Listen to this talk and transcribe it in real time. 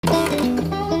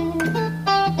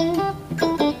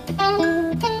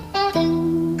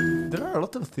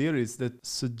theories that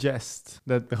suggest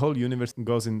that the whole universe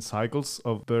goes in cycles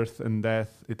of birth and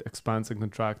death. It expands and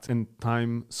contracts, and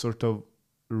time sort of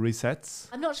resets.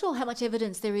 I'm not sure how much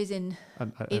evidence there is in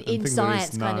think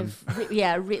science, there is kind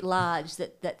of, writ large,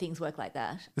 that things work like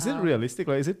that. Is it realistic?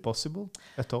 Like, is it possible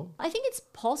at all? I think it's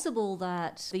possible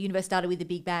that the universe started with the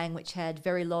Big Bang, which had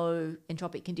very low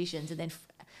entropic conditions, and then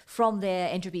from there,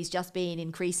 entropy's just been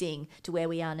increasing to where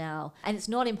we are now. And it's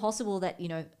not impossible that,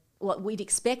 what we'd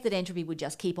expect that entropy would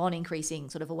just keep on increasing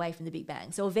sort of away from the Big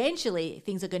Bang. So eventually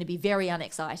things are going to be very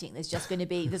unexciting. There's just going to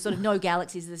be, there's sort of no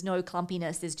galaxies, there's no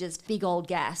clumpiness, there's just big old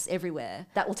gas everywhere.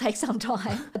 That will take some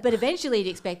time. But eventually you'd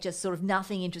expect just sort of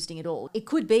nothing interesting at all. It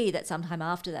could be that sometime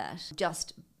after that,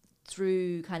 just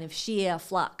through kind of sheer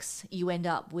flux, you end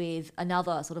up with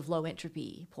another sort of low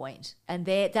entropy point. And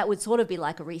that would sort of be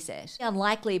like a reset.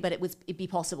 Unlikely, but it'd be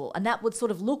possible. And that would sort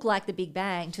of look like the Big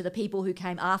Bang to the people who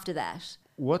came after that.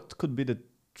 What could be the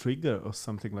trigger or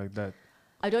something like that?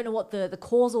 I don't know what the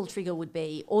causal trigger would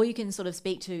be. All you can sort of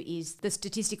speak to is the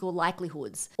statistical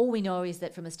likelihoods. All we know is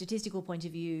that from a statistical point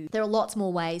of view, there are lots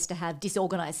more ways to have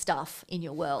disorganized stuff in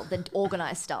your world than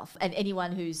organized stuff. And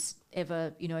anyone who's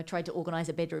ever, tried to organize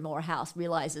a bedroom or a house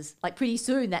realizes, like, pretty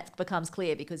soon that becomes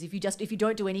clear, because if you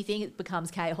don't do anything, it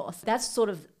becomes chaos. That's sort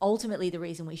of ultimately the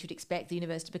reason we should expect the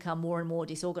universe to become more and more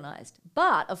disorganized.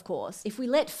 But of course, if we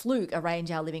let fluke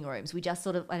arrange our living rooms, we just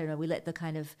sort of, we let the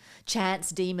kind of chance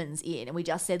demons in, and we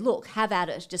just said, look, have at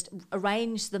it, just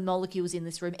arrange the molecules in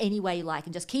this room any way you like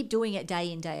and just keep doing it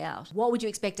day in, day out. What would you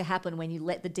expect to happen when you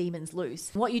let the demons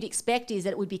loose? What you'd expect is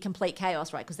that it would be complete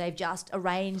chaos, right? Because they've just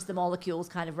arranged the molecules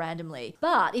kind of randomly.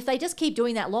 But if they just keep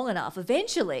doing that long enough,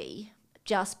 eventually,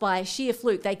 just by sheer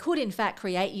fluke, they could in fact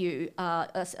create you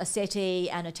a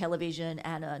settee and a television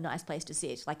and a nice place to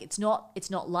sit. Like, it's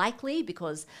not likely,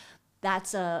 because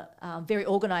that's a very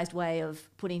organized way of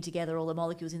putting together all the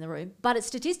molecules in the room. But it's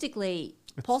statistically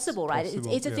possible, right?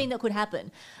 It's a thing that could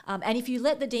happen. And if you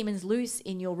let the demons loose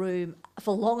in your room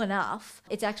for long enough,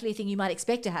 it's actually a thing you might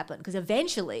expect to happen, because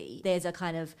eventually there's a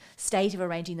kind of state of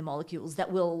arranging the molecules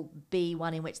that will be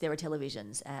one in which there are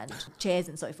televisions and chairs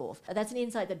and so forth. That's an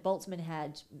insight that Boltzmann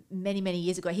had many, many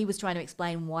years ago. He was trying to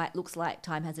explain why it looks like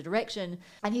time has a direction,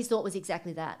 and his thought was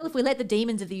exactly that. If we let the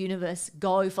demons of the universe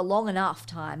go for long enough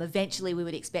time, eventually we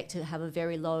would expect to have a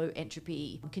very low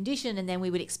entropy condition, and then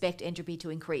we would expect entropy to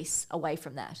increase away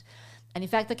from that. And in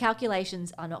fact, the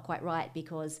calculations are not quite right,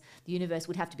 because the universe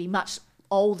would have to be much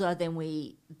older than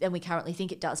we currently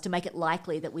think it does to make it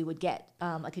likely that we would get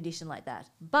a condition like that.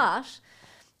 But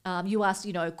you asked,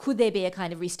 could there be a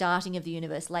kind of restarting of the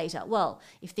universe later? Well,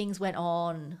 if things went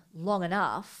on long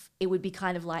enough, it would be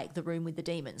kind of like the room with the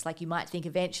demons. Like, you might think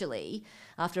eventually,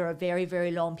 after a very,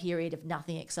 very long period of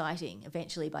nothing exciting,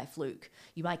 eventually by fluke,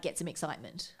 you might get some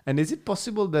excitement. And is it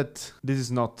possible that this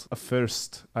is not a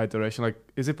first iteration? Like,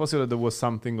 is it possible that there was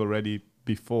something already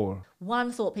before?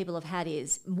 One thought people have had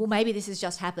is, well, maybe this has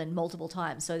just happened multiple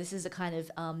times. So this is a kind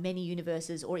of many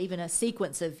universes, or even a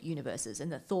sequence of universes.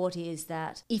 And the thought is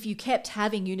that if you kept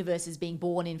having universes being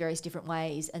born in various different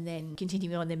ways and then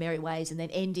continuing on their merry ways and then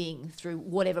ending through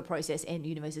whatever process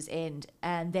universes end,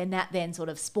 and then that then sort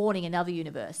of spawning another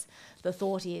universe, the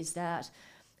thought is that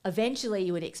eventually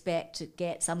you would expect to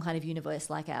get some kind of universe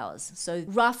like ours. So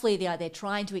roughly they're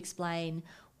trying to explain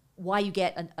why you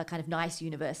get a kind of nice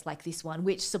universe like this one,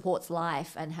 which supports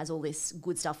life and has all this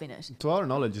good stuff in it. To our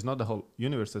knowledge, it's not the whole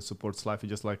universe that supports life,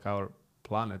 it's just like our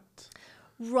planet.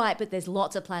 Right, but there's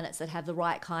lots of planets that have the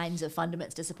right kinds of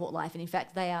fundaments to support life. And in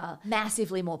fact, they are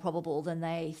massively more probable than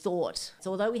they thought. So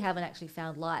although we haven't actually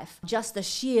found life, just the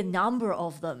sheer number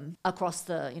of them across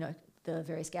the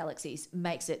various galaxies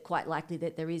makes it quite likely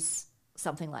that there is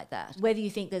something like that. Whether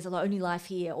you think there's only life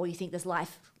here or you think there's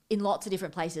life in lots of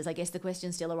different places, I guess the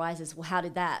question still arises, well, how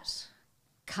did that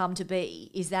come to be?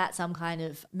 Is that some kind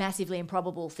of massively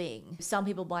improbable thing? Some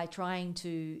people, by trying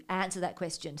to answer that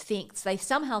question, they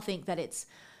somehow think that it's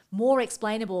more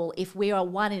explainable if we are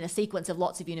one in a sequence of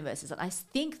lots of universes. And I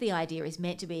think the idea is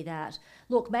meant to be that,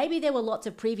 look, maybe there were lots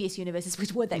of previous universes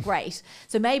which weren't that great.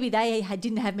 So maybe they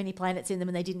didn't have many planets in them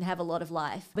and they didn't have a lot of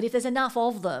life. But if there's enough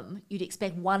of them, you'd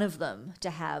expect one of them to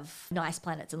have nice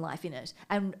planets and life in it.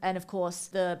 And of course,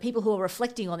 the people who are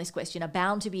reflecting on this question are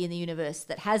bound to be in the universe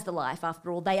that has the life.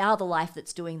 After all, they are the life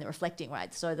that's doing the reflecting,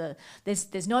 right? So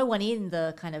there's no one in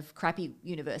the kind of crappy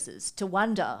universes to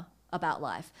wonder about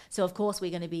life. So of course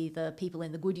we're going to be the people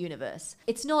in the good universe.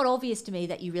 It's not obvious to me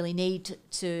that you really need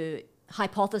to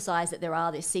hypothesize that there are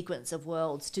this sequence of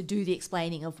worlds to do the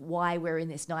explaining of why we're in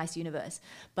this nice universe.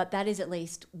 But that is at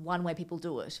least one way people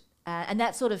do it. And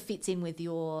that sort of fits in with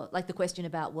your, like the question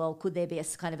about, well, could there be a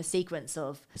kind of a sequence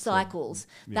of cycles?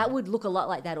 That would look a lot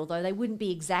like that, although they wouldn't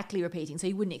be exactly repeating. So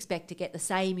you wouldn't expect to get the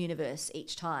same universe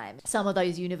each time. Some of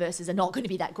those universes are not going to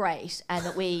be that great, and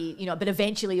that but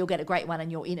eventually you'll get a great one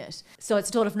and you're in it. So it's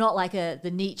sort of not like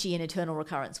the Nietzschean eternal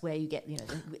recurrence where you get,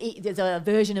 there's a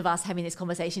version of us having this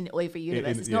conversation in every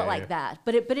universe. It's not like that.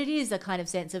 But it is a kind of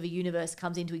sense of a universe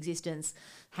comes into existence,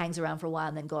 hangs around for a while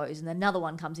and then goes, and then another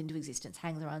one comes into existence,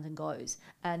 hangs around and goes.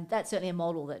 And that's certainly a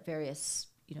model that various,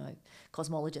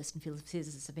 cosmologists and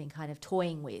physicists have been kind of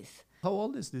toying with. How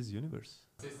old is this universe?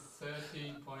 It's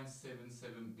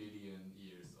 13.77 billion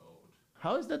years old.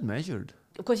 How is that measured?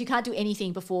 Of course, you can't do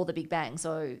anything before the Big Bang,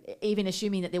 so even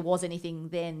assuming that there was anything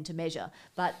then to measure.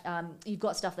 But you've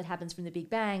got stuff that happens from the Big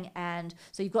Bang, and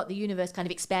so you've got the universe kind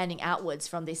of expanding outwards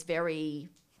from this very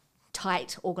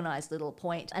tight, organized little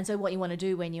point. And so what you want to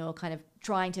do when you're kind of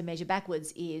trying to measure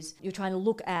backwards is you're trying to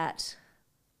look at,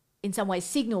 in some ways,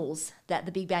 signals that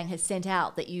the Big Bang has sent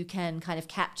out that you can kind of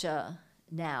capture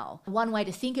now. One way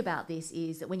to think about this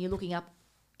is that when you're looking up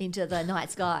into the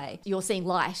night sky, you're seeing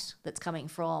light that's coming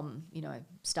from,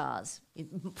 stars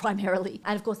primarily.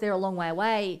 And of course, they're a long way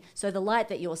away. So the light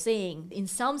that you're seeing, in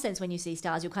some sense, when you see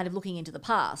stars, you're kind of looking into the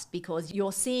past because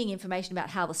you're seeing information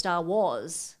about how the star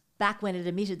was back when it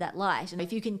emitted that light. And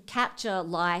if you can capture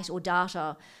light or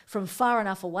data from far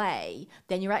enough away,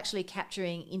 then you're actually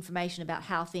capturing information about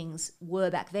how things were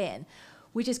back then,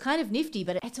 which is kind of nifty,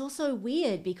 but it's also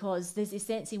weird because there's this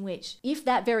sense in which if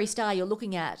that very star you're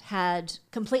looking at had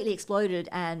completely exploded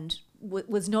and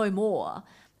was no more,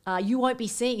 you won't be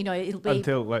seeing, it'll be...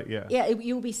 Until, Yeah,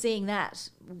 you'll be seeing that,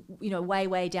 way,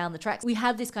 way down the tracks. We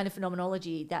have this kind of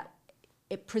phenomenology that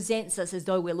it presents us as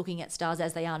though we're looking at stars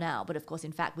as they are now, but of course,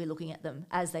 in fact, we're looking at them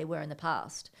as they were in the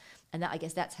past. And I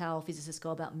guess that's how physicists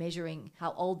go about measuring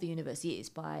how old the universe is,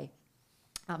 by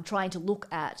trying to look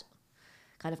at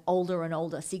kind of older and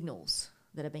older signals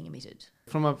that are being emitted.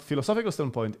 From a philosophical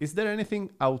standpoint, is there anything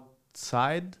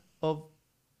outside of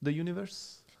the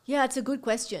universe? Yeah, it's a good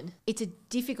question. It's a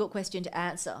difficult question to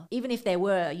answer. Even if there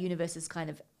were universes kind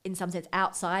of, in some sense,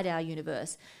 outside our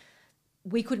universe,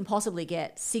 we couldn't possibly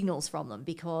get signals from them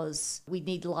because we'd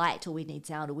need light or we'd need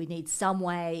sound or we'd need some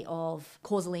way of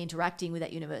causally interacting with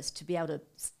that universe to be able to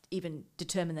even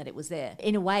determine that it was there.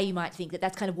 In a way, you might think that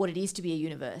that's kind of what it is to be a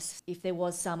universe. If there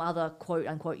was some other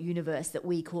quote-unquote universe that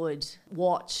we could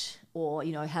watch or,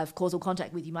 have causal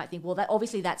contact with, you might think, well,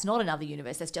 that's not another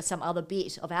universe. That's just some other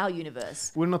bit of our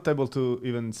universe. We're not able to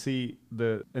even see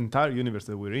the entire universe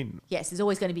that we're in. Yes, there's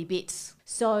always going to be bits.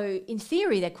 So in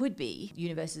theory, there could be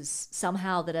universes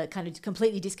somehow that are kind of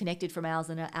completely disconnected from ours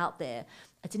and are out there.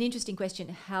 It's an interesting question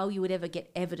how you would ever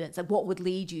get evidence, like what would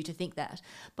lead you to think that.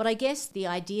 But I guess the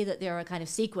idea that there are a kind of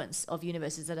sequence of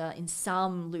universes that are in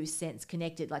some loose sense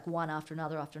connected, like one after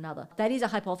another, that is a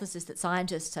hypothesis that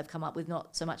scientists have come up with,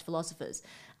 not so much philosophers.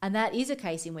 And that is a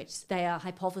case in which they are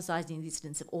hypothesizing the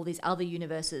existence of all these other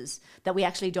universes that we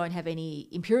actually don't have any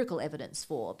empirical evidence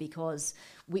for because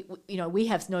we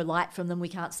have no light from them, we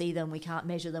can't see them, we can't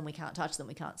measure them, we can't touch them,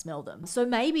 we can't smell them. So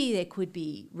maybe there could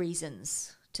be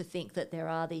reasons to think that there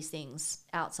are these things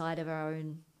outside of our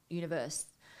own universe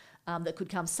that could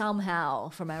come somehow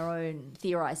from our own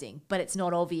theorizing, but it's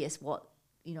not obvious what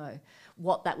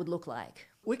that would look like.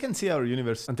 We can see our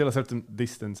universe until a certain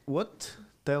distance. What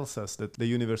tells us that the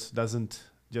universe doesn't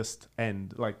just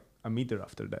end, like a meter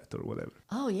after that or whatever?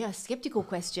 Oh, yeah, skeptical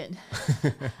question.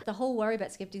 The whole worry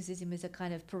about skepticism is a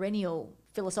kind of perennial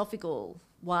philosophical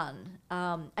one.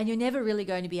 And you're never really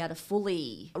going to be able to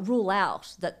fully rule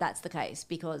out that that's the case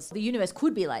because the universe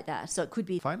could be like that. So it could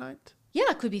be... Finite?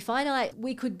 Yeah, it could be finite.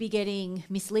 We could be getting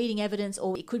misleading evidence,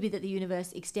 or it could be that the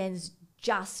universe extends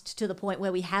just to the point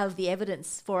where we have the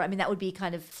evidence for it. I mean, that would be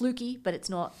kind of fluky, but it's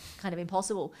not kind of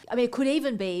impossible. I mean, it could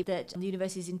even be that the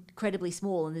universe is incredibly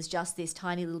small and there's just this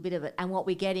tiny little bit of it. And what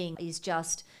we're getting is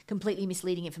just completely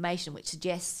misleading information, which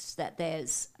suggests that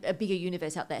there's a bigger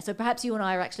universe out there. So perhaps you and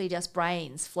I are actually just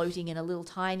brains floating in a little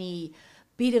tiny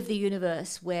bit of the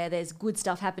universe where there's good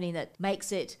stuff happening that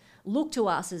makes it look to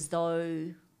us as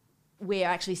though we're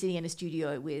actually sitting in a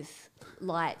studio with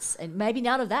lights, and maybe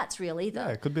none of that's really Yeah,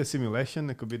 it could be a simulation,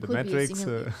 it could be the Matrix.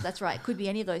 That's right, it could be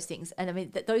any of those things. And I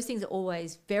mean, those things are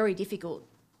always very difficult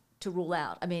to rule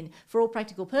out. I mean, for all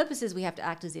practical purposes, we have to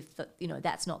act as if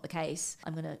that's not the case.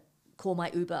 I'm going to call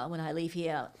my Uber when I leave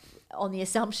here on the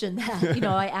assumption that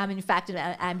I am in fact an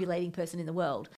ambulating person in the world.